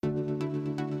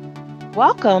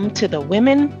Welcome to the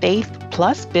Women Faith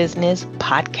Plus Business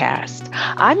podcast.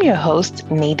 I'm your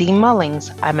host, Nadine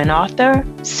Mullings. I'm an author,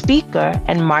 speaker,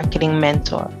 and marketing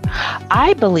mentor.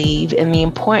 I believe in the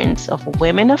importance of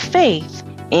women of faith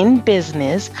in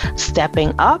business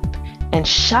stepping up and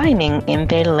shining in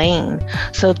their lane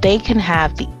so they can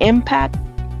have the impact,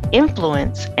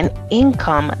 influence, and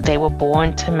income they were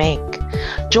born to make.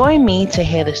 Join me to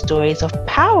hear the stories of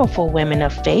powerful women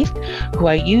of faith who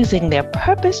are using their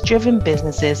purpose-driven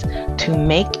businesses to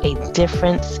make a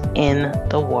difference in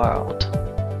the world.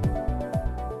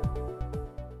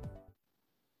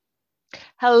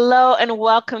 Hello and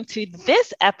welcome to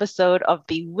this episode of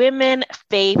the Women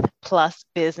Faith Plus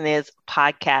Business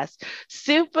podcast.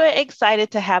 Super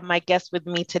excited to have my guest with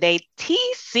me today,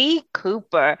 TC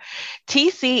Cooper.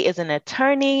 TC is an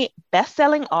attorney,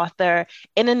 best-selling author,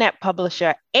 internet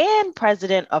publisher, and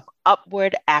president of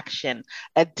Upward Action,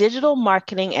 a digital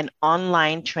marketing and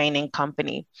online training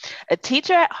company. A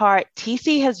teacher at heart,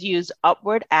 TC has used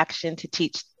Upward Action to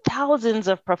teach thousands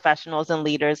of professionals and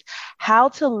leaders how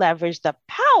to leverage the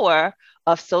power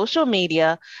of social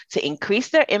media to increase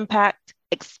their impact,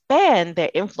 expand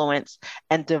their influence,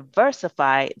 and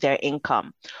diversify their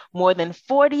income. More than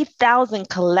 40,000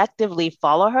 collectively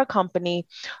follow her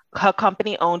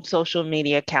company-owned social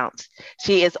media accounts.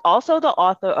 She is also the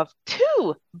author of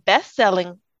 2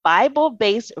 best-selling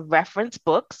Bible-based reference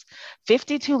books,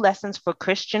 52 Lessons for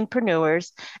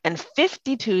Christianpreneurs, and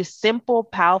 52 Simple,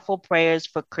 Powerful Prayers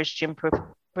for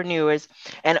Christianpreneurs,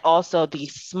 and also the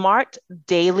Smart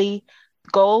Daily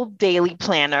Goal Daily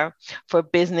Planner for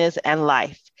Business and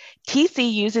Life.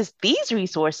 TC uses these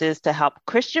resources to help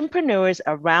Christianpreneurs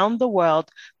around the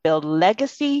world build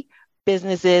legacy,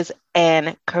 businesses,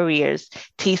 and careers.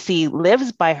 TC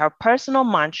lives by her personal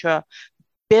mantra,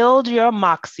 build your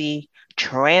moxie,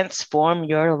 transform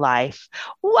your life.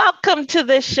 Welcome to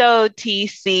the show,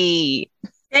 TC.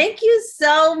 Thank you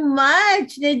so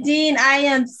much, Nadine. I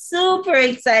am super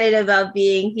excited about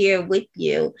being here with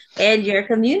you and your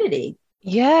community.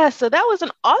 Yeah, so that was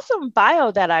an awesome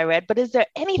bio that I read, but is there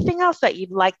anything else that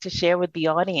you'd like to share with the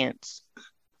audience?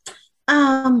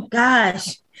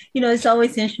 Gosh, it's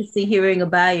always interesting hearing a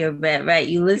bio, right?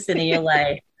 You listen and you're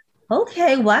like,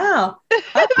 okay, wow.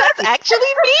 That's actually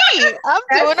me. I'm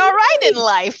doing all right in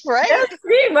life, right? That's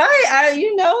me, right?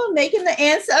 Making the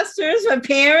ancestors or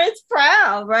parents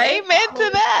proud, right? Amen to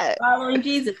that. Following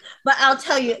Jesus. But I'll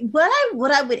tell you,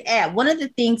 what I would add, one of the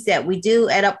things that we do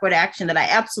at Upward Action that I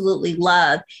absolutely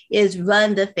love is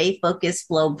run the Faith Focus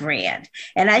Flow brand.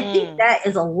 And I think that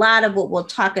is a lot of what we'll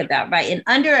talk about, right? And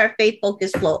under our Faith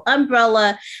Focus Flow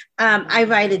umbrella, I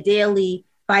write a daily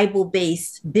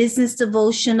Bible-based business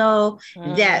devotional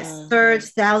that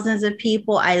serves thousands of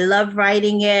people. I love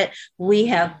writing it. We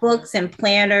have books and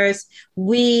planners.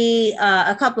 We,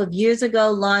 a couple of years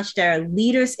ago, launched our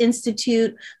Leaders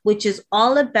Institute, which is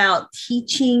all about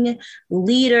teaching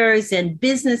leaders and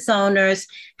business owners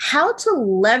how to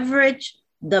leverage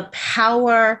the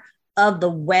power of the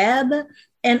web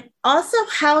and also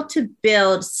how to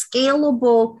build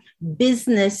scalable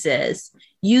businesses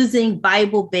using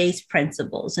Bible-based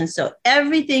principles. And so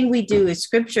everything we do is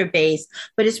scripture-based,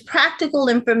 but it's practical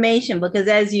information because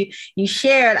as you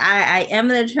shared, I am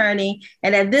an attorney.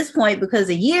 And at this point, because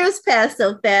the years pass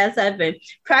so fast, I've been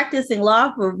practicing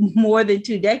law for more than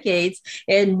 2 decades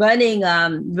and running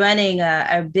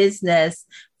a business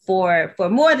for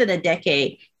more than a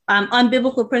decade on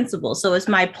biblical principles. So it's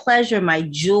my pleasure, my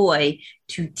joy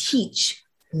to teach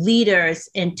leaders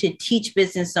and to teach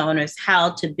business owners how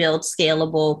to build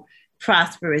scalable,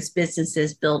 prosperous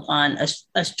businesses built on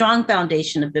a strong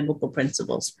foundation of biblical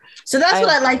principles. So that's what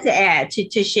I'd like to add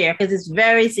to share because it's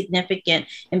very significant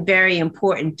and very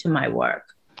important to my work.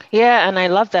 Yeah, and I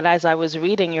love that as I was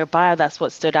reading your bio, that's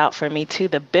what stood out for me too,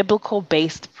 the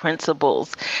biblical-based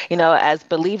principles. As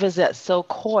believers, that's so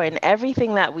core in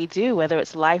everything that we do, whether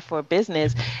it's life or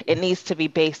business, it needs to be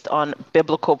based on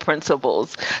biblical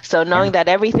principles. So knowing that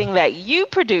everything that you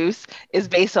produce is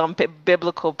based on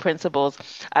biblical principles,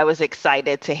 I was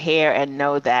excited to hear and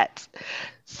know that.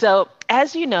 So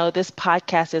as you know, this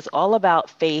podcast is all about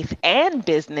faith and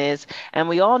business, and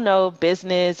we all know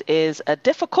business is a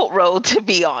difficult road to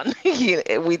be on.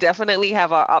 We definitely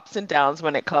have our ups and downs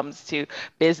when it comes to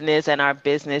business and our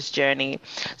business journey.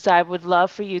 So I would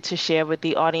love for you to share with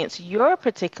the audience your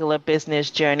particular business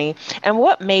journey and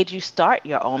what made you start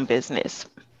your own business.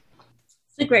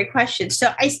 It's a great question.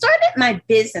 So I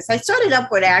started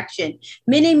Upward Action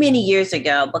many, many years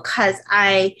ago because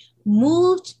I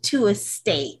moved to a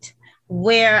state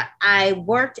where I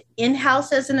worked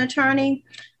in-house as an attorney,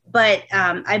 but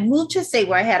I moved to a state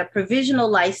where I had a provisional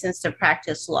license to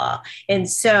practice law. And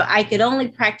so I could only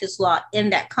practice law in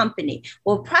that company.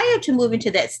 Well, prior to moving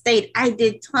to that state, I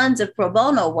did tons of pro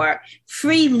bono work,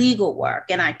 free legal work,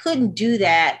 and I couldn't do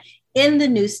that in the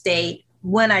new state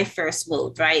when I first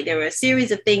moved, right? There were a series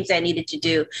of things I needed to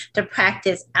do to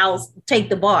practice out, take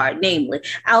the bar, namely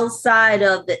outside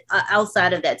of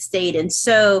that state. And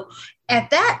so at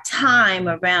that time,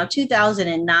 around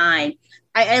 2009,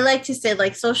 I like to say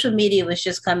like social media was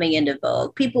just coming into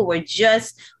vogue. People were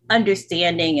just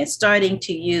understanding and starting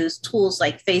to use tools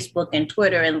like Facebook and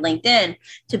Twitter and LinkedIn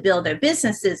to build their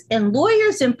businesses. And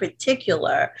lawyers in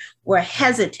particular were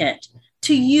hesitant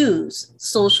to use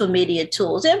social media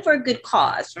tools, and for a good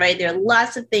cause, right? There are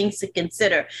lots of things to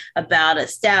consider about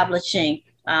establishing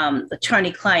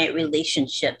attorney-client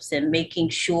relationships and making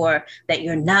sure that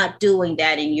you're not doing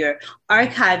that and you're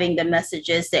archiving the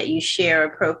messages that you share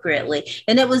appropriately.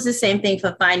 And it was the same thing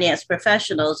for finance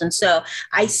professionals. And so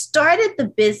I started the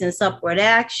business Upward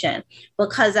Action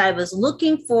because I was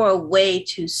looking for a way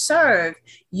to serve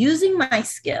using my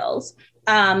skills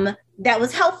that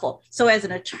was helpful. So as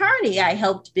an attorney, I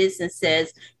helped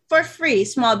businesses for free,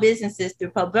 small businesses through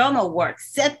pro bono work,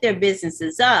 set their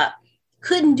businesses up.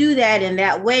 Couldn't do that in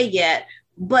that way yet.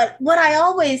 But what I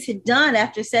always had done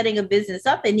after setting a business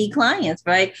up, I need clients,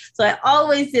 right? So I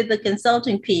always did the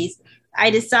consulting piece. I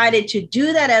decided to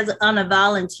do that on a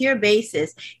volunteer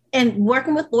basis and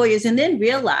working with lawyers, and then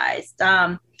realized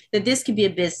that this could be a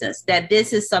business, that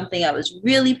this is something I was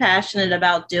really passionate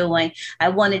about doing. I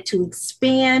wanted to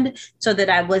expand so that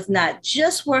I was not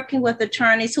just working with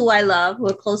attorneys who I love, who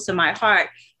are close to my heart,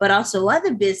 but also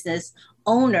other business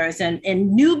owners and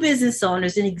new business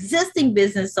owners and existing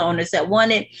business owners that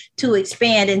wanted to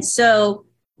expand. And so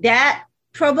that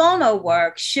pro bono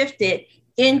work shifted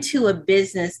into a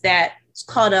business that's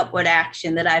called Upward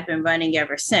Action that I've been running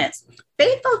ever since.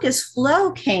 Faith Focused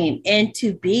Flow came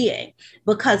into being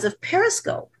because of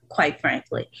Periscope, quite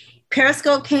frankly.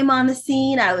 Periscope came on the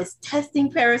scene. I was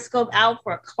testing Periscope out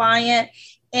for a client.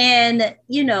 And,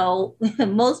 you know,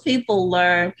 most people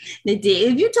learn that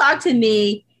if you talk to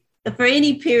me for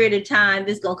any period of time,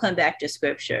 it's going to come back to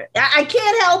scripture. I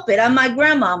can't help it. I'm my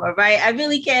grandmama, right? I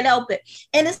really can't help it.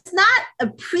 And it's not a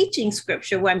preaching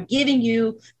scripture where I'm giving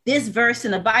you this verse in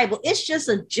the Bible. It's just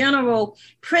a general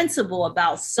principle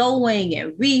about sowing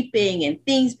and reaping and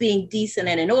things being decent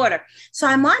and in order. So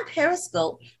I'm on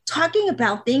Periscope talking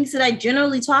about things that I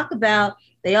generally talk about.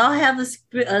 They all have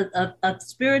a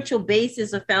spiritual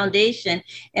basis, a foundation.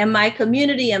 And my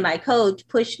community and my coach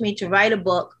pushed me to write a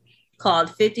book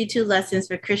called 52 Lessons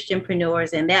for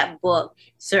Christianpreneurs. And that book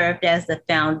served as the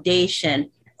foundation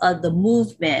of the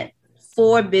movement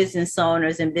for business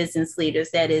owners and business leaders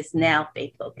that is now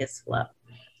Faith Focused Flow.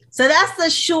 So that's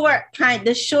the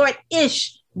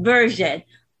short-ish version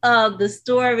of the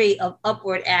story of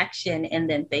Upward Action and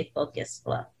then Faith Focused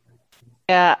Flow.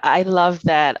 Yeah, I love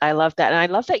that. I love that. And I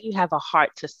love that you have a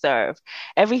heart to serve.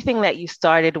 Everything that you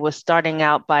started was starting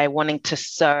out by wanting to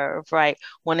serve, right?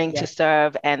 Wanting to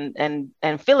serve and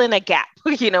fill in a gap,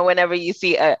 whenever you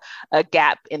see a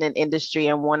gap in an industry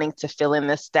and wanting to fill in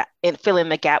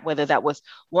the gap, whether that was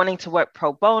wanting to work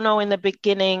pro bono in the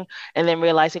beginning and then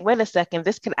realizing, wait a second,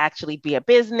 this could actually be a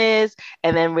business.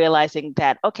 And then realizing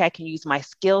that, okay, I can use my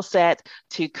skill set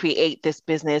to create this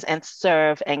business and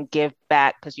serve and give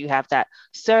back because you have that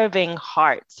serving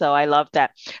heart. So I love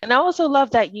that. And I also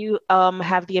love that you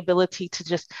have the ability to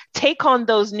just take on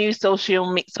those new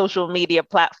social media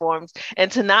platforms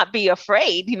and to not be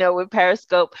afraid, with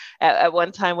Periscope at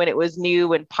one time when it was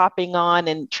new and popping on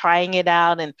and trying it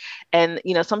out. And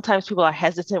sometimes people are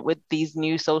hesitant with these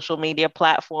new social media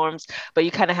platforms, but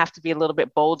you kind of have to be a little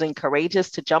bit bold and courageous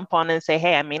to jump on and say,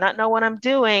 hey, I may not know what I'm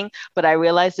doing, but I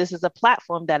realize this is a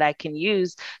platform that I can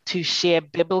use to share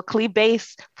biblically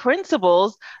based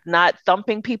principles, not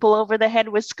thumping people over the head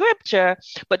with scripture,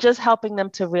 but just helping them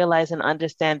to realize and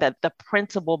understand that the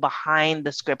principle behind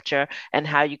the scripture and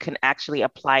how you can actually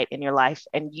apply it in your life,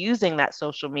 and using that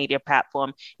social media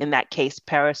platform, in that case,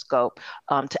 Periscope,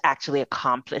 to actually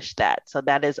accomplish that. So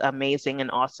that is amazing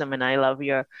and awesome. And I love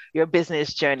your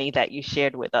business journey that you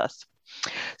shared with us.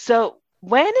 So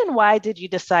when and why did you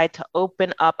decide to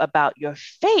open up about your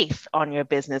faith on your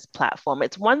business platform?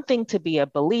 It's one thing to be a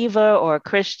believer or a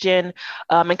Christian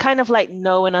and kind of like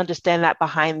know and understand that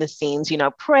behind the scenes,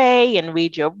 pray and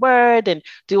read your word and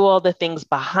do all the things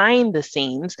behind the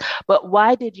scenes. But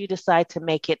why did you decide to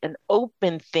make it an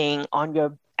open thing on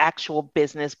your actual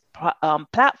business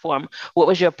platform? What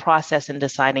was your process in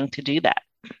deciding to do that?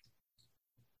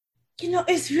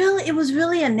 it was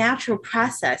really a natural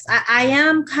process. I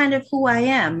am kind of who I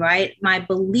am, right? My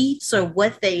beliefs are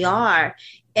what they are.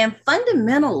 And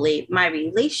fundamentally, my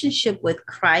relationship with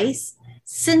Christ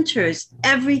centers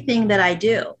everything that I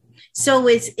do. So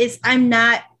I'm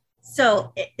not,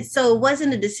 so it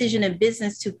wasn't a decision in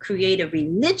business to create a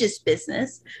religious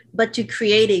business, but to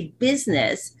create a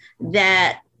business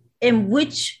that in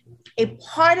which a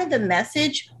part of the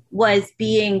message was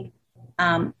being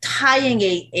tying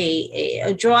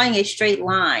drawing a straight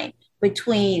line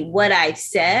between what I've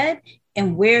said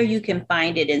and where you can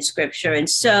find it in scripture. And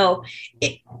so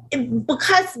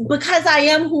because I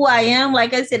am who I am,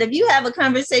 like I said, if you have a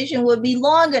conversation with me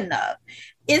long enough,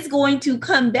 it's going to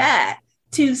come back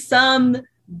to some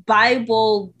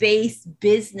Bible-based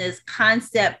business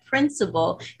concept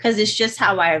principle, because it's just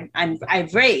how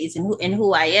I've raised and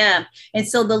who I am. And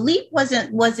so the leap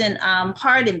wasn't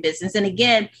hard in business. And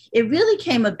again, it really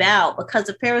came about because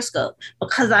of Periscope,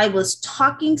 because I was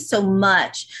talking so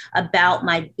much about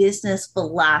my business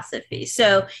philosophy.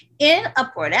 So in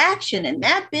Upward Action, in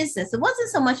that business, it wasn't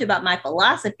so much about my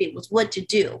philosophy, it was what to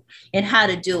do and how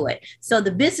to do it. So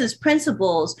the business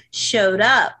principles showed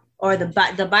up, or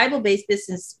the Bible-based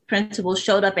business principles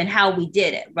showed up in how we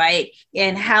did it, right?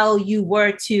 And how you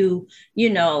were to,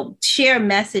 share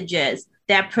messages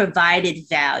that provided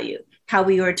value, how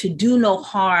we are to do no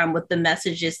harm with the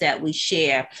messages that we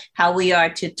share, how we are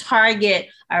to target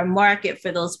our market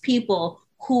for those people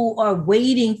who are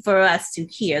waiting for us to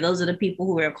hear. Those are the people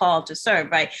who are called to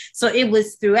serve, right? So it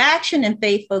was through action and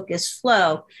faith-focused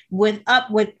flow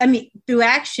through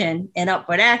action and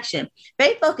upward action.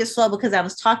 Faith-focused flow, because I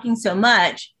was talking so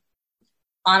much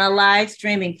on a live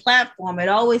streaming platform, it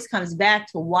always comes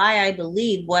back to why I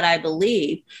believe what I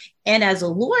believe. And as a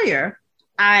lawyer,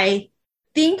 I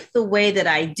think the way that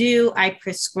I do. I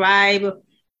prescribe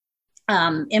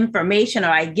information, or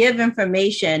I give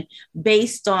information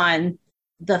based on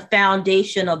the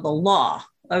foundation of the law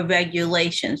or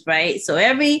regulations, right? So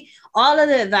all of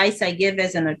the advice I give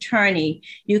as an attorney,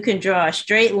 you can draw a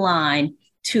straight line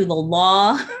to the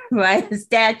law, right? The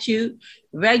statute,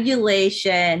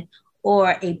 regulation,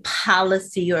 or a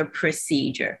policy or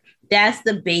procedure. That's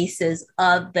the basis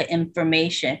of the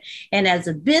information. And as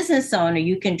a business owner,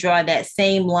 you can draw that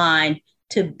same line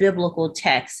to biblical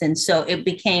texts. And so it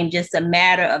became just a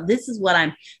matter of, this is what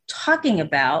I'm talking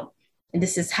about, and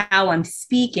this is how I'm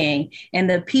speaking. And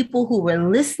the people who were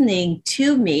listening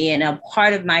to me and a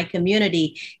part of my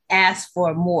community asked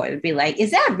for more. It'd be like,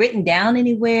 is that written down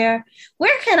anywhere?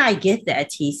 Where can I get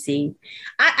that, TC?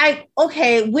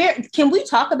 Okay, where can we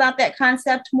talk about that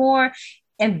concept more?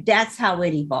 And that's how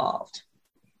it evolved.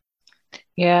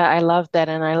 Yeah, I love that.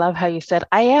 And I love how you said,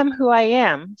 I am who I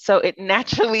am. So it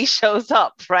naturally shows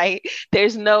up, right?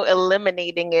 There's no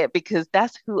eliminating it because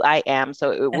that's who I am.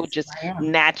 So it will just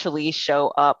naturally show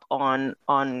up on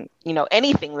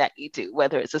anything that you do,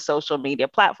 whether it's a social media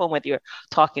platform, whether you're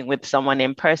talking with someone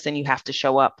in person, you have to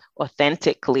show up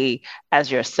authentically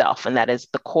as yourself. And that is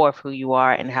the core of who you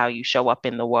are and how you show up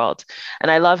in the world.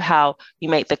 And I love how you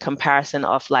make the comparison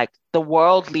of like the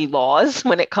worldly laws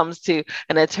when it comes to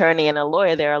an attorney and a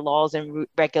lawyer. There are laws and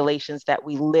regulations that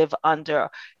we live under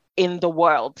in the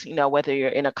world, whether you're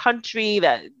in a country,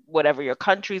 that whatever your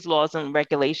country's laws and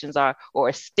regulations are, or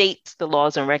a state, the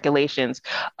laws and regulations.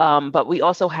 But we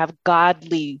also have God's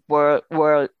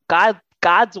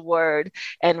word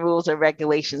and rules and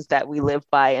regulations that we live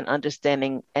by, and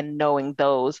understanding and knowing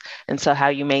those. And so how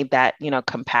you made that,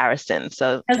 comparison.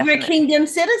 So because we're kingdom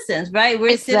citizens, right?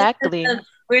 We're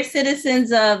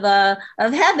citizens of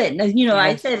heaven. Yes.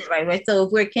 I said it right. So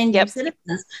if we're kingdom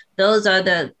citizens, those are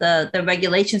the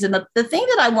regulations. And the thing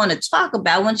that I want to talk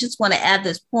about, I just want to add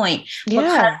this point. Because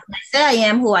I say I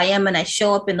am who I am and I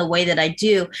show up in the way that I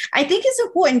do, I think it's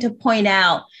important to point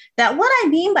out that what I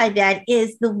mean by that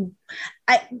is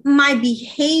my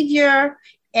behavior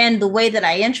and the way that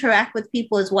I interact with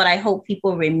people is what I hope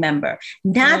people remember.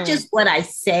 Not just what I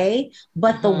say,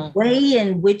 but the way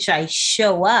in which I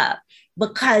show up.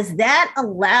 Because that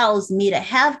allows me to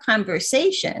have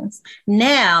conversations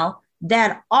now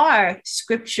that are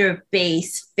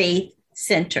scripture-based,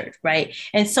 faith-centered, right?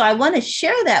 And so I want to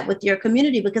share that with your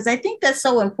community, because I think that's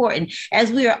so important.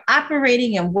 As we are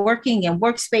operating and working in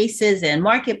workspaces and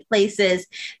marketplaces,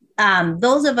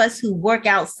 those of us who work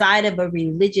outside of a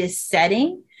religious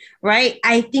setting, right?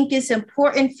 I think it's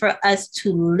important for us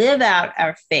to live out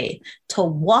our faith, to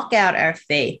walk out our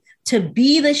faith, to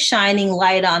be the shining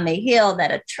light on the hill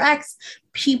that attracts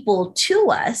people to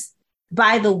us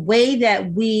by the way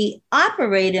that we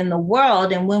operate in the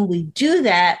world. And when we do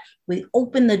that, we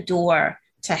open the door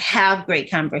to have great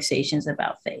conversations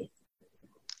about faith.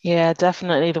 Yeah,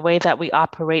 definitely. The way that we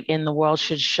operate in the world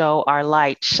should show our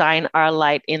light, shine our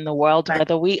light in the world, Right.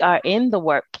 whether we are in the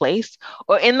workplace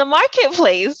or in the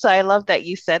marketplace. So I love that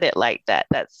you said it like that.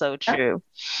 That's so true.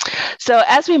 So,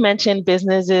 as we mentioned,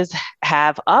 businesses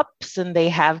have ups and they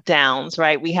have downs,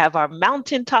 right? We have our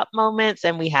mountaintop moments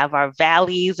and we have our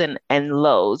valleys and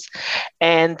lows.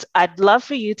 And I'd love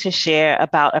for you to share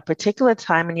about a particular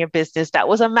time in your business that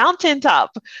was a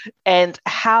mountaintop and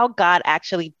how God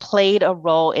actually played a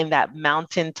role in that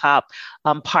mountaintop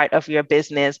part of your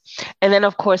business. And then,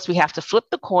 of course, we have to flip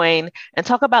the coin and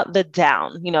talk about the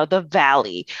down, the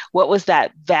valley. What was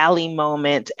that valley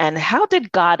moment and how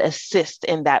did God assist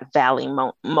in that valley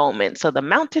moment? So the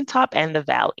mountaintop and the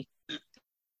valley.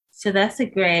 So that's a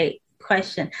great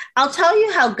question. I'll tell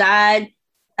you how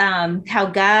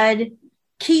God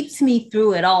keeps me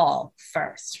through it all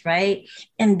first, right?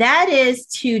 And that is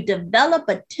to develop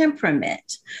a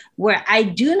temperament where I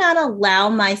do not allow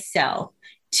myself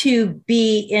to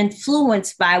be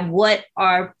influenced by what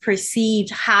are perceived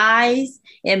highs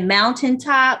and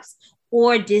mountaintops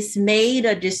or dismayed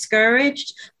or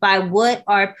discouraged by what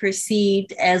are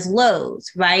perceived as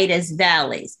lows, right? As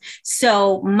valleys.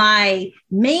 So my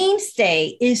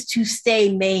mainstay is to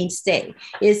stay mainstay,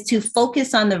 is to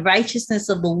focus on the righteousness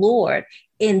of the Lord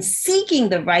in seeking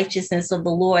the righteousness of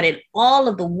the Lord in all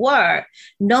of the work,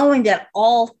 knowing that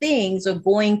all things are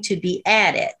going to be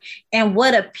added. And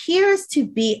what appears to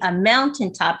be a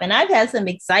mountaintop, and I've had some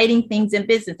exciting things in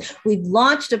business. We've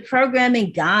launched a program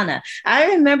in Ghana. I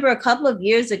remember a couple of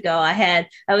years ago, I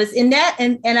was in that,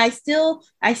 and I still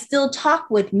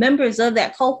talk with members of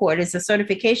that cohort. It's a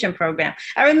certification program.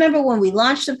 I remember when we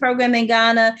launched the program in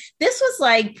Ghana, this was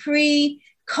like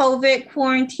pre-COVID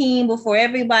quarantine before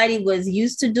everybody was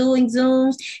used to doing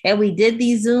Zooms, and we did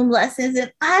these Zoom lessons,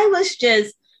 and I was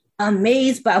just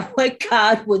amazed by what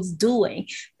God was doing,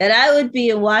 that I would be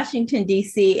in Washington,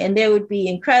 D.C., and there would be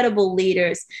incredible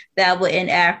leaders that were in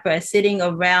Accra sitting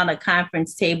around a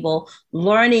conference table,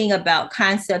 learning about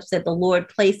concepts that the Lord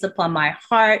placed upon my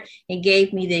heart and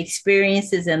gave me the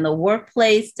experiences in the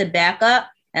workplace to back up,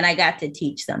 and I got to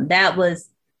teach them. That was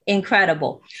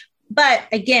incredible. But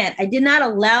again, I did not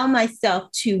allow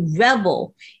myself to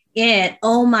revel in,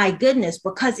 oh my goodness,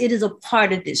 because it is a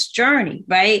part of this journey,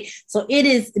 right? So it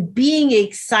is being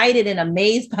excited and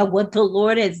amazed by what the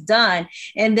Lord has done,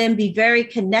 and then be very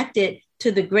connected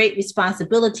to the great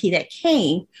responsibility that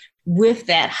came with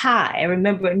that high. I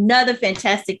remember another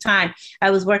fantastic time.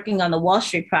 I was working on the Wall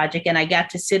Street project, and I got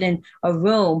to sit in a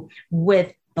room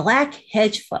with Black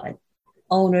hedge fund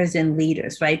owners and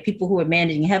leaders, right? People who were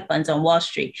managing hedge funds on Wall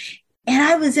Street. And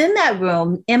I was in that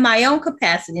room in my own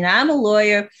capacity. Now, I'm a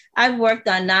lawyer. I've worked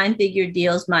on 9-figure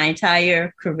deals my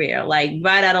entire career, like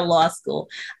right out of law school.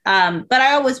 But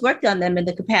I always worked on them in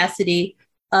the capacity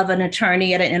of an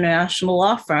attorney at an international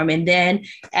law firm, and then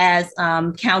as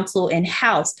counsel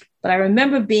in-house. But I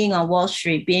remember being on Wall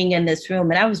Street, being in this room,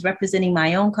 and I was representing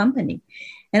my own company.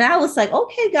 And I was like,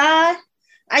 okay, God,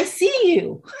 I see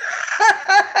you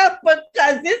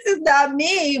because this is not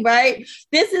me, right?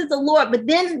 This is the Lord. But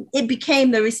then it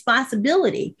became the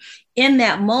responsibility in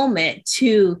that moment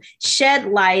to shed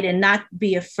light and not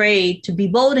be afraid, to be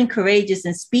bold and courageous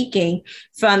in speaking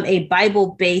from a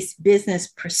Bible-based business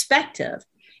perspective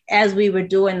as we were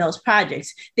doing those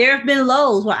projects. There have been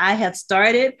lows where I have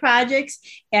started projects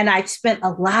and I've spent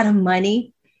a lot of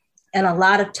money and a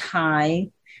lot of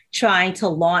time trying to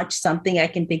launch something. I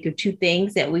can think of 2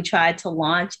 things that we tried to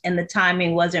launch and the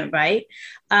timing wasn't right.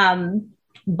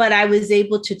 But I was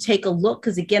able to take a look,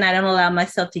 because again, I don't allow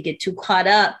myself to get too caught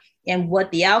up in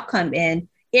what the outcome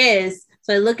is.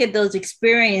 So I look at those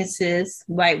experiences,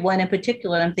 right? One in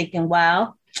particular, I'm thinking,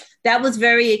 wow, that was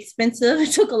very expensive.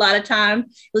 It took a lot of time.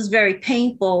 It was very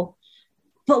painful.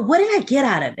 But what did I get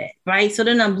out of it, right? So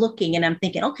then I'm looking and I'm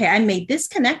thinking, okay, I made this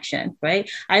connection, right?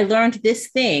 I learned this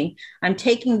thing. I'm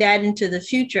taking that into the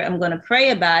future. I'm going to pray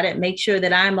about it, make sure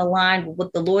that I'm aligned with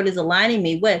what the Lord is aligning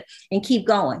me with, and keep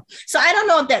going. So I don't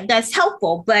know if that's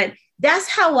helpful, but that's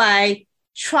how I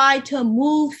try to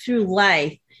move through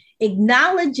life,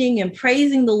 acknowledging and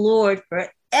praising the Lord for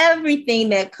everything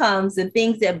that comes, the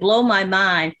things that blow my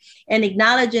mind, and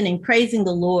acknowledging and praising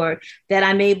the Lord that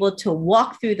I'm able to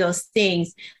walk through those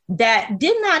things that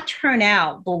did not turn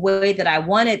out the way that I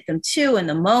wanted them to in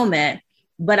the moment,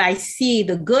 but I see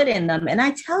the good in them. And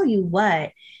I tell you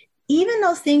what, even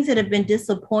those things that have been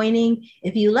disappointing,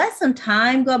 if you let some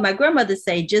time go, my grandmother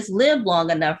say, just live long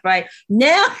enough, right?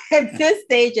 Now at this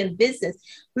stage in business,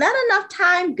 let enough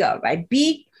time go, right?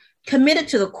 Be committed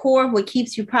to the core of what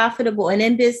keeps you profitable and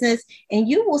in business, and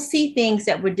you will see things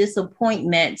that were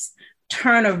disappointments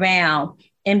turn around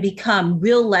and become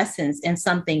real lessons in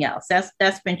something else.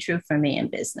 That's been true for me in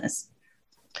business.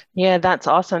 Yeah, that's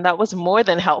awesome. That was more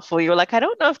than helpful. You're like, I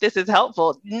don't know if this is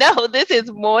helpful. No, this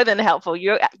is more than helpful.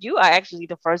 You are actually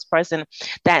the first person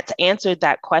that's answered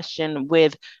that question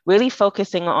with really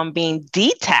focusing on being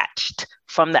detached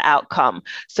from the outcome.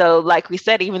 So like we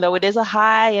said, even though it is a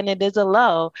high and it is a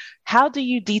low, how do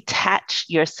you detach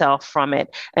yourself from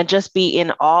it and just be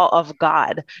in awe of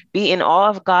God? Be in awe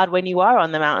of God when you are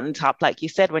on the mountaintop. Like you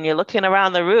said, when you're looking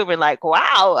around the room and like,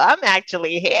 wow, I'm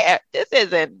actually here. This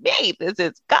isn't me. This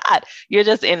is God. You're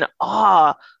just in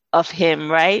awe of him,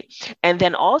 right? And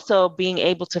then also being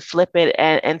able to flip it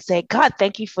and say, God,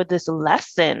 thank you for this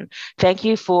lesson. Thank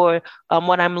you for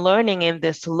what I'm learning in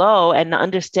this low, and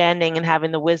understanding and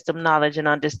having the wisdom, knowledge, and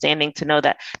understanding to know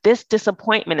that this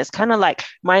disappointment is kind of like,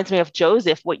 reminds me of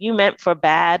Joseph, what you meant for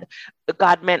bad,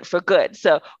 God meant for good.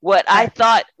 So what I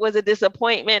thought was a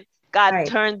disappointment, God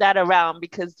turned that around,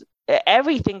 because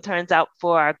everything turns out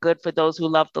for our good for those who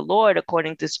love the Lord,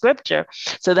 according to scripture.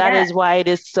 So that is why it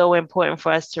is so important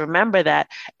for us to remember that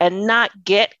and not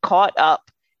get caught up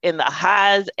in the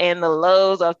highs and the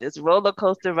lows of this roller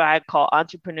coaster ride called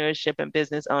entrepreneurship and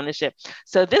business ownership.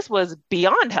 So this was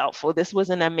beyond helpful. This was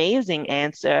an amazing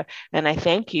answer. And I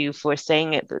thank you for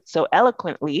saying it so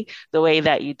eloquently the way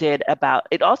that you did. About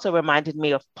it also reminded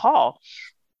me of Paul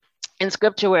in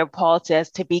scripture, where Paul says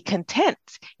to be content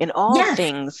in all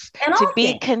things, to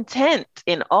be content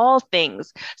in all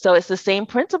things. So it's the same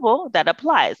principle that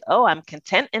applies. Oh, I'm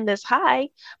content in this high,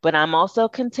 but I'm also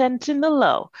content in the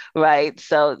low, right?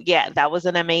 So yeah, that was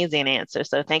an amazing answer.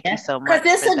 So thank you so much.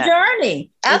 Because it's a journey.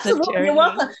 Absolutely. You're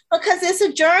welcome. Because it's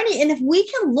a journey. And if we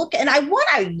can look, and I want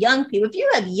our young people, if you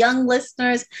have young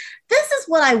listeners, this is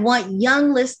what I want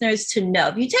young listeners to know.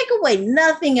 If you take away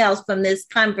nothing else from this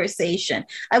conversation,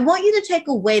 I want you to take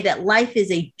away that life is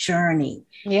a journey.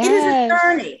 It is a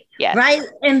journey, right?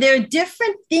 And there are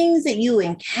different things that you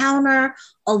encounter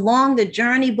along the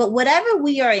journey, but whatever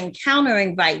we are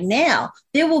encountering right now,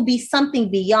 there will be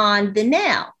something beyond the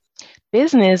now.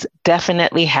 Business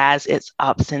definitely has its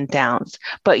ups and downs,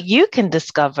 but you can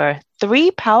discover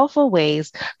 3 powerful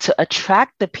ways to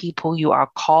attract the people you are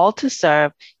called to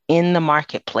serve in the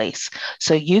marketplace,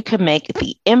 so you can make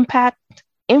the impact,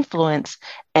 influence,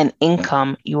 and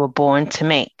income you were born to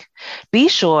make. Be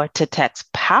sure to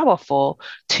text POWERFUL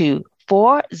to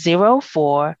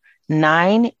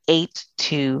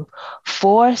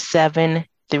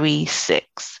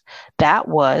 404-982-4736. That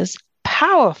was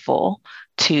POWERFUL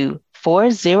to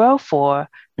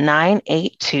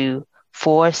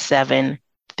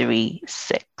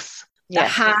 404-982-4736. The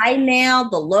high now,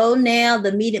 the low now,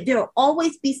 the medium, there will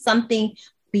always be something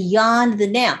beyond the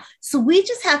now. So we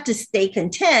just have to stay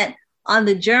content on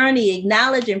the journey,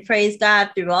 acknowledge and praise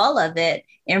God through all of it,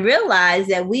 and realize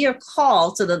that we are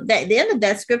called. So the end of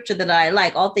that scripture that I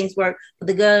like, all things work for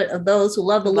the good of those who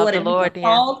love the Lord, and Lord, who are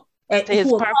called, to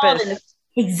his purpose.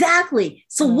 Exactly.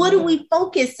 So what do we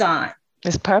focus on?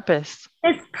 His purpose.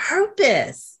 His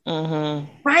purpose.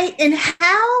 Right. And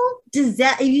how does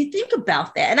that, if you think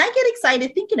about that, and I get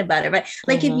excited thinking about it, right?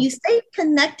 Like if you stay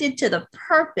connected to the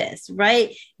purpose,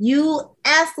 right? You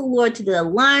ask the Lord to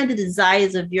align the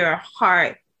desires of your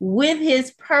heart with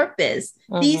his purpose.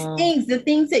 These things, the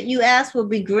things that you ask, will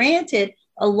be granted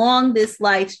along this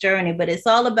life's journey. But it's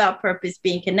all about purpose,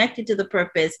 being connected to the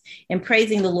purpose and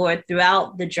praising the Lord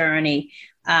throughout the journey.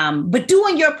 But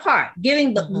doing your part,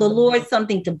 giving the Lord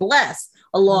something to bless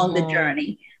along the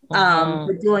journey.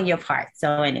 But doing your part.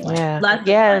 So anyway,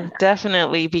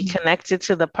 definitely be connected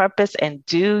to the purpose and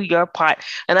do your part.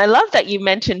 And I love that you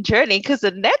mentioned journey, because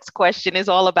the next question is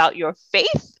all about your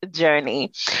faith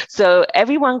journey. So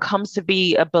everyone comes to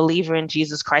be a believer in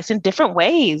Jesus Christ in different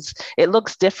ways. It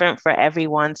looks different for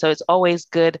everyone. So it's always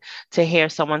good to hear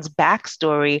someone's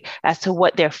backstory as to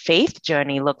what their faith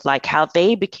journey looked like, how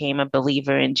they became a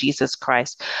believer in Jesus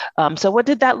Christ. So what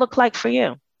did that look like for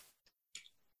you?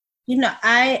 You know,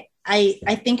 I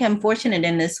think I'm fortunate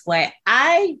in this way.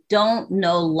 I don't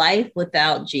know life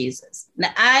without Jesus.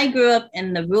 Now, I grew up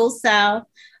in the rural South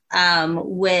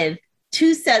with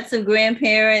 2 sets of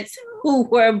grandparents who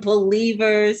were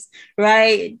believers,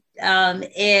 right?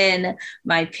 And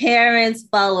my parents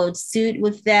followed suit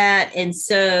with that. And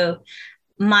so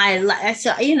my life,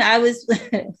 so, you know, I was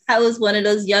one of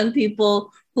those young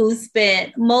people who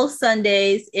spent most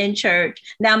Sundays in church.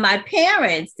 Now, my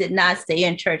parents did not stay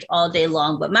in church all day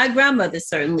long, but my grandmother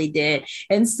certainly did.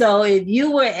 And so if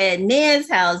you were at Nan's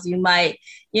house, you might,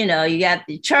 you know, you got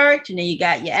the church and then you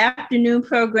got your afternoon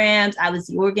programs. I was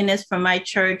the organist for my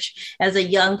church as a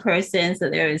young person. So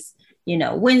there was,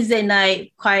 Wednesday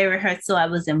night choir rehearsal. I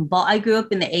was involved. I grew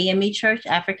up in the AME Church,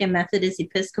 African Methodist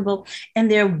Episcopal, and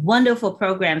there are wonderful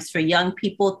programs for young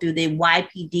people through the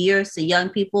YPD, or the Young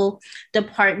People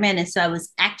Department. And so I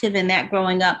was active in that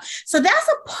growing up. So that's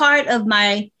a part of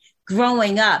my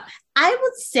growing up. I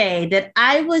would say that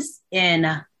I was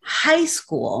in high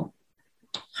school,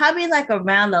 probably like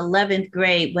around the 11th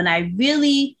grade, when I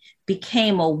really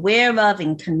became aware of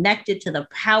and connected to the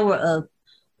power of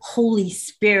Holy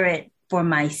Spirit for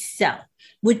myself,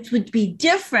 which would be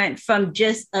different from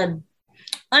just an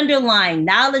underlying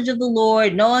knowledge of the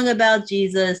Lord, knowing about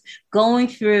Jesus, going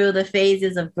through the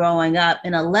phases of growing up.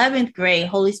 In 11th grade,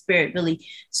 Holy Spirit really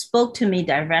spoke to me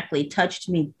directly, touched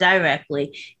me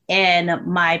directly, and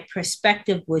my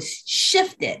perspective was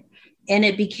shifted. And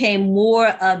it became more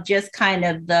of just kind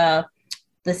of the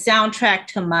soundtrack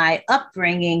to my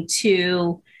upbringing,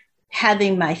 to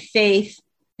having my faith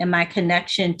and my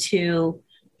connection to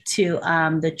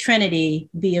the Trinity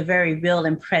be a very real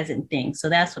and present thing. So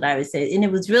that's what I would say. And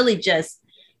it was really just,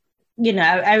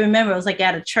 I remember it was like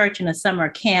at a church in a summer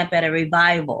camp at a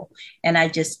revival, and I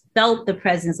just felt the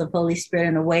presence of Holy Spirit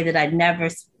in a way that I'd never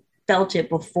felt it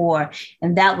before.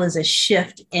 And that was a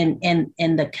shift in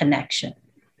the connection.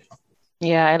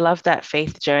 Yeah, I love that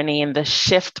faith journey and the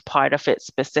shift part of it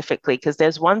specifically, because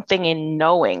there's one thing in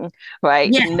knowing,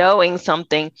 right? Yeah. Knowing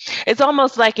something. It's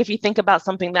almost like if you think about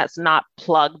something that's not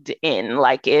plugged in,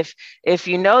 like if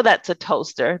you know that's a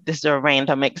toaster, this is a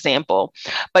random example,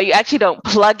 but you actually don't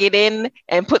plug it in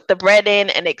and put the bread in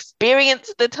and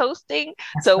experience the toasting.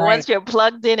 That's so right. Once you're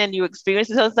plugged in and you experience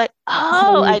it, so it's like,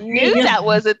 oh, I knew that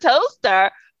was a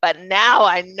toaster, but now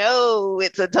I know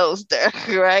it's a toaster,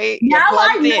 right? Now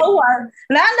I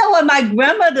know why my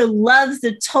grandmother loves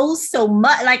the toast so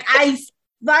much. Like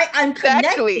I'm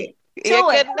connected to it.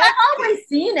 I've always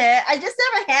seen it. I just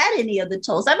never had any of the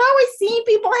toast. I've always seen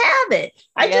people have it.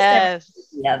 I just never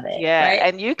seen of it. Yeah, right?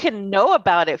 And you can know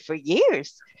about it for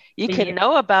years. You can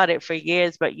know about it for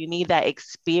years, but you need that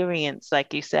experience,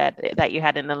 like you said, that you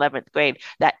had in 11th grade,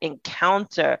 that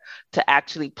encounter to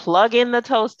actually plug in the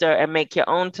toaster and make your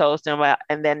own toast.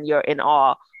 And then you're in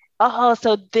awe. Oh,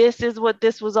 so this is what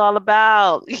this was all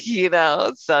about,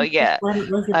 So yeah,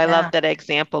 I love that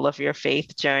example of your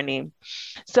faith journey.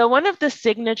 So one of the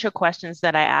signature questions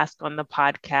that I ask on the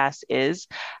podcast is,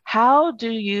 how do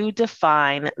you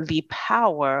define the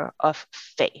power of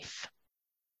faith?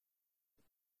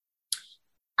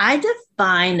 I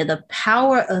define the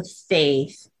power of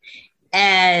faith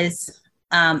as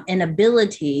an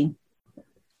ability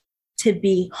to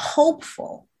be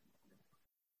hopeful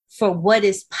for what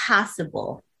is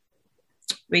possible,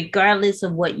 regardless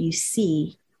of what you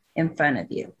see in front of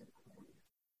you.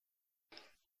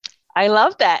 I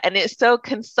love that. And it's so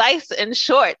concise and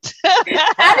short.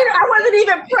 I wasn't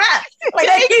even prepped.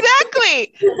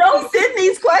 Exactly. You don't send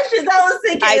these questions. I was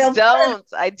thinking.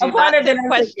 I do not send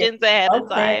questions ahead of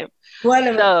time.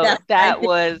 So that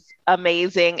was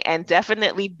amazing and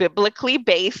definitely biblically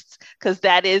based, because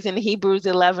that is in Hebrews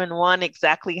 11:1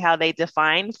 exactly how they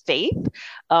define faith.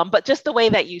 But just the way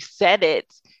that you said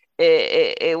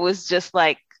it was just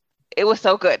like, it was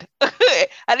so good.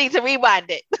 I need to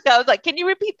rewind it. I was like, can you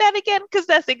repeat that again? Because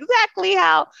that's exactly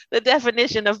how the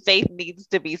definition of faith needs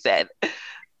to be said.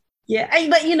 Yeah,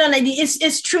 but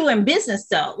it's true in business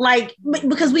though. Like,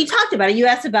 because we talked about it. You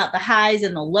asked about the highs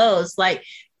and the lows. Like,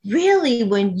 really,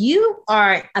 when you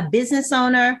are a business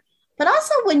owner, but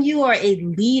also when you are a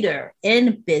leader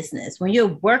in business, when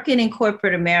you're working in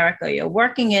corporate America, you're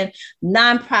working in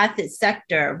nonprofit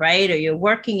sector, right? Or you're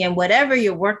working in whatever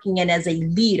you're working in as a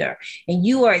leader, and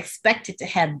you are expected to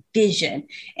have vision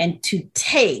and to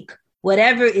take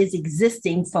whatever is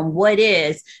existing from what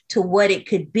is to what it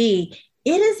could be.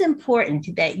 It is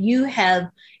important that you have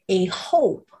a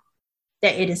hope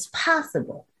that it is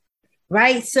possible.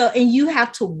 Right. So, and you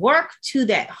have to work to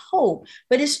that hope,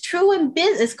 but it's true in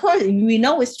business. Of course, we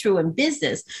know it's true in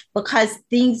business because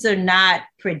things are not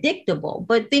predictable,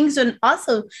 but things are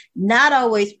also not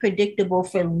always predictable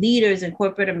for leaders in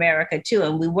corporate America too.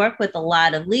 And we work with a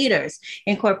lot of leaders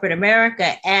in corporate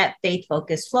America at Faith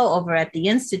Focused Flow over at the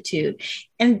Institute.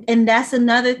 And that's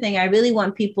another thing I really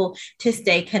want people to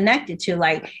stay connected to.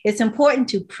 Like, it's important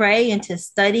to pray and to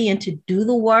study and to do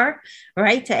the work,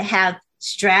 right? To have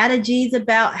strategies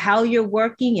about how you're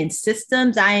working in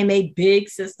systems. I am a big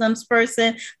systems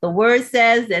person. The word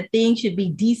says that things should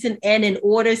be decent and in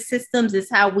order. Systems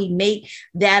is how we make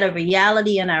that a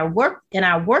reality in our work, in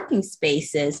our working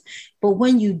spaces. But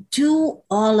when you do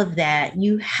all of that,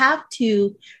 you have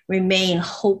to remain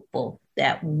hopeful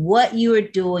that what you are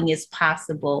doing is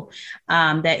possible,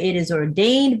 that it is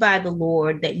ordained by the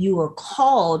Lord, that you are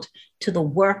called to the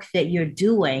work that you're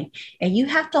doing. And you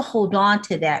have to hold on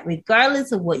to that,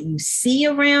 regardless of what you see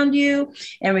around you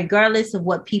and regardless of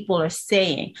what people are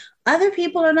saying. Other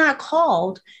people are not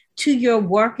called to your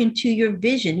work and to your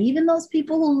vision. Even those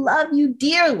people who love you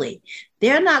dearly,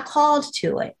 they're not called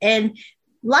to it. And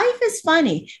life is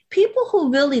funny. People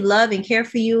who really love and care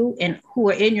for you and who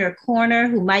are in your corner,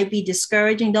 who might be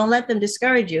discouraging, don't let them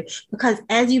discourage you, because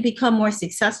as you become more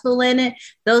successful in it,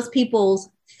 those people's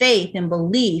faith and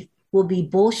belief will be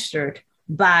bolstered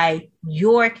by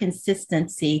your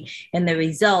consistency and the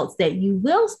results that you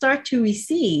will start to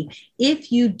receive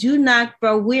if you do not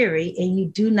grow weary and you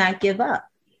do not give up.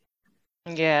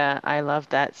 Yeah, I love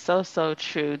that. So, so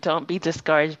true. Don't be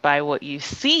discouraged by what you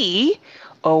see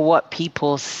or what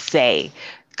people say,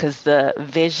 because the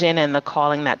vision and the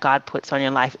calling that God puts on your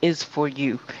life is for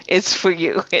you. It's for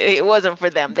you. It wasn't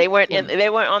for them. They weren't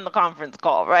on the conference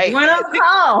call, right? They weren't on the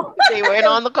call. They weren't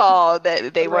on the call.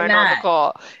 They weren't on the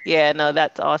call. Yeah, no,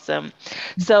 that's awesome.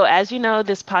 So as you know,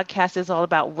 this podcast is all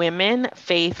about women,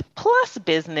 faith, plus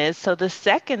business. So the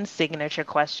second signature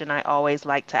question I always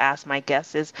like to ask my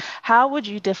guests is, how would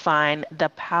you define the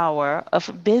power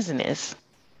of business?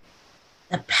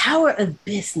 The power of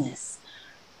business.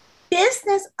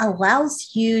 Business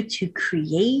allows you to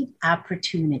create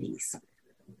opportunities.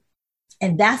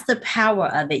 And that's the power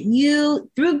of it.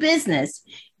 Through business,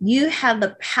 you have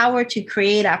the power to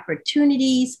create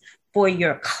opportunities for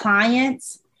your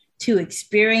clients to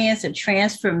experience a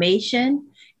transformation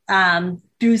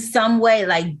through some way,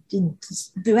 like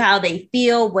through how they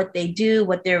feel, what they do,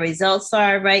 what their results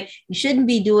are, right? You shouldn't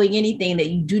be doing anything that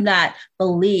you do not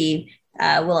believe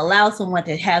will allow someone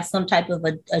to have some type of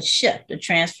a shift, a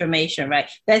transformation, right?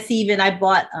 That's even, I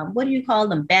bought, what do you call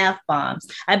them? Bath bombs.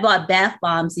 I bought bath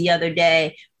bombs the other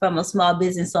day from a small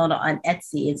business owner on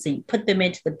Etsy. And so you put them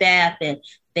into the bath and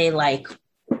they like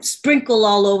sprinkle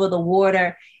all over the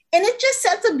water. And it just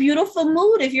sets a beautiful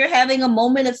mood if you're having a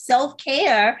moment of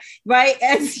self-care, right?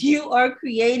 As you are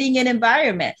creating an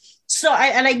environment. So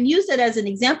I use it as an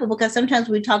example because sometimes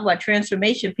when we talk about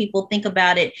transformation, people think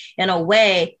about it in a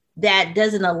way that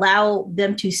doesn't allow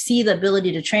them to see the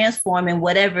ability to transform in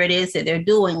whatever it is that they're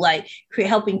doing, like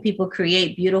helping people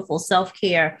create beautiful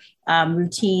self-care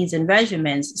routines and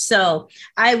regimens. So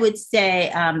I would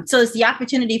say, so it's the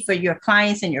opportunity for your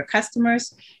clients and your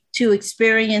customers to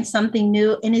experience something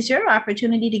new, and it's your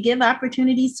opportunity to give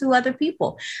opportunities to other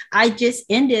people. I just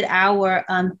ended our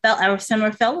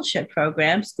summer fellowship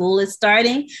program. School is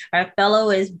starting. Our fellow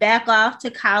is back off to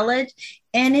college,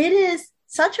 and it is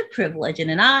such a privilege and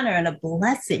an honor and a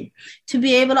blessing to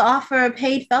be able to offer a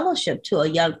paid fellowship to a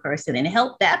young person and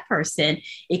help that person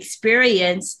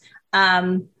experience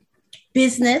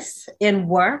business and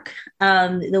work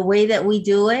the way that we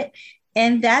do it.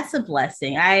 And that's a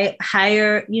blessing. I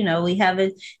hire, we have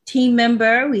a team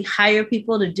member, we hire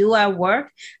people to do our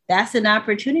work. That's an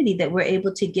opportunity that we're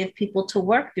able to give people to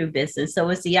work through business. So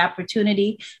it's the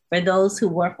opportunity for those who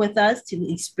work with us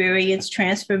to experience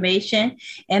transformation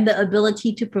and the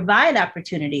ability to provide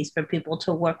opportunities for people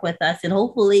to work with us and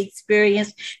hopefully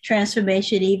experience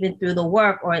transformation even through the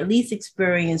work, or at least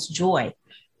experience joy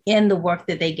in the work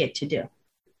that they get to do.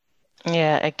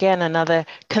 Yeah, again, another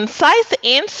concise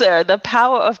answer. The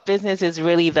power of business is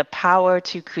really the power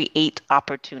to create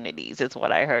opportunities, is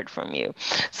what I heard from you.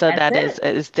 So that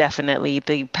is definitely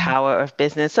the power of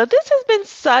business. So this has been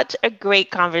such a great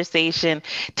conversation,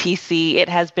 TC. It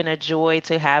has been a joy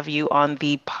to have you on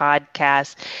the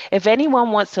podcast. If anyone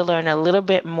wants to learn a little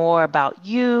bit more about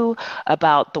you,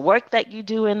 about the work that you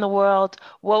do in the world,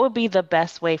 what would be the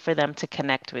best way for them to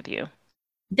connect with you?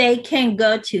 They can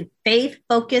go to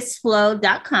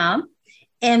faithfocusflow.com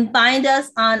and find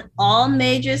us on all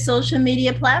major social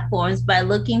media platforms by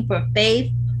looking for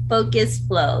Faith Focus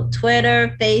Flow,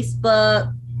 Twitter,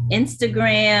 Facebook,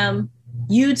 Instagram,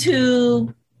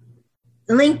 YouTube,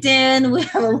 LinkedIn. We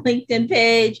have a LinkedIn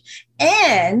page.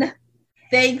 And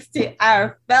thanks to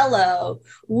our fellow,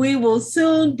 we will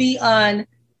soon be on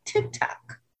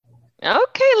TikTok.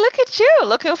 Okay, look at you.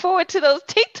 Looking forward to those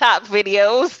TikTok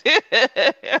videos.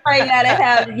 I gotta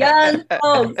have young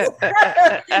folks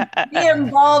be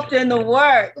involved in the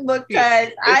work because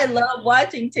I love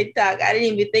watching TikTok. I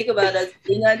didn't even think about us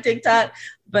being on TikTok,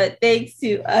 but thanks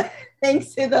to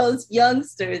those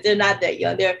youngsters. They're not that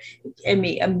young.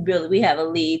 We have a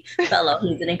lead fellow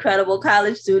who's an incredible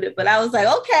college student, but I was like,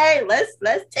 okay,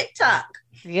 let's TikTok.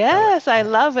 Yes, I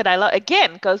love it. I love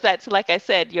again, goes back to like I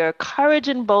said, your courage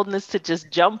and boldness to just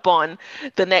jump on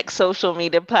the next social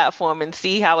media platform and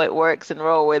see how it works and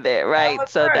roll with it, How right? it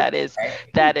So works.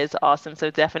 that is awesome.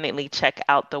 So definitely check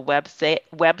out the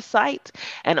website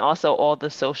and also all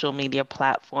the social media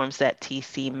platforms that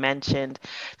TC mentioned.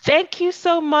 Thank you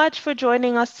so much for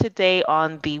joining us today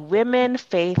on the Women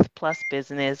Faith Plus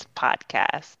Business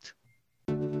podcast.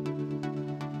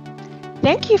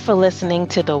 Thank you for listening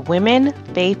to the Women,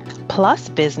 Faith Plus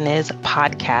Business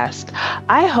podcast.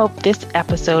 I hope this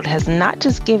episode has not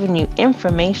just given you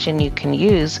information you can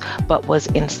use, but was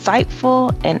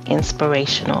insightful and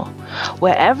inspirational.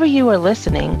 Wherever you are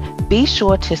listening, be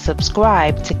sure to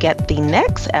subscribe to get the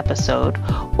next episode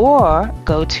or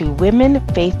go to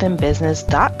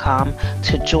womenfaithandbusiness.com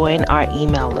to join our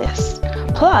email list.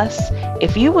 Plus,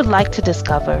 if you would like to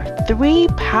discover 3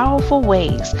 powerful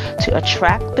ways to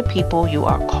attract the people you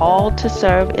are called to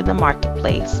serve in the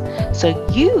marketplace so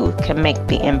you can make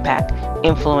the impact,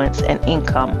 influence, and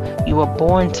income you were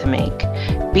born to make,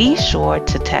 be sure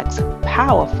to text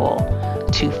POWERFUL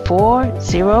to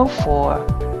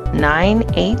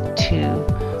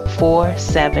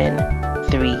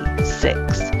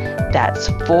 404-982-4736. That's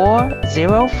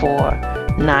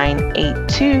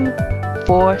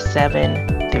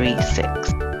 404-982-4736.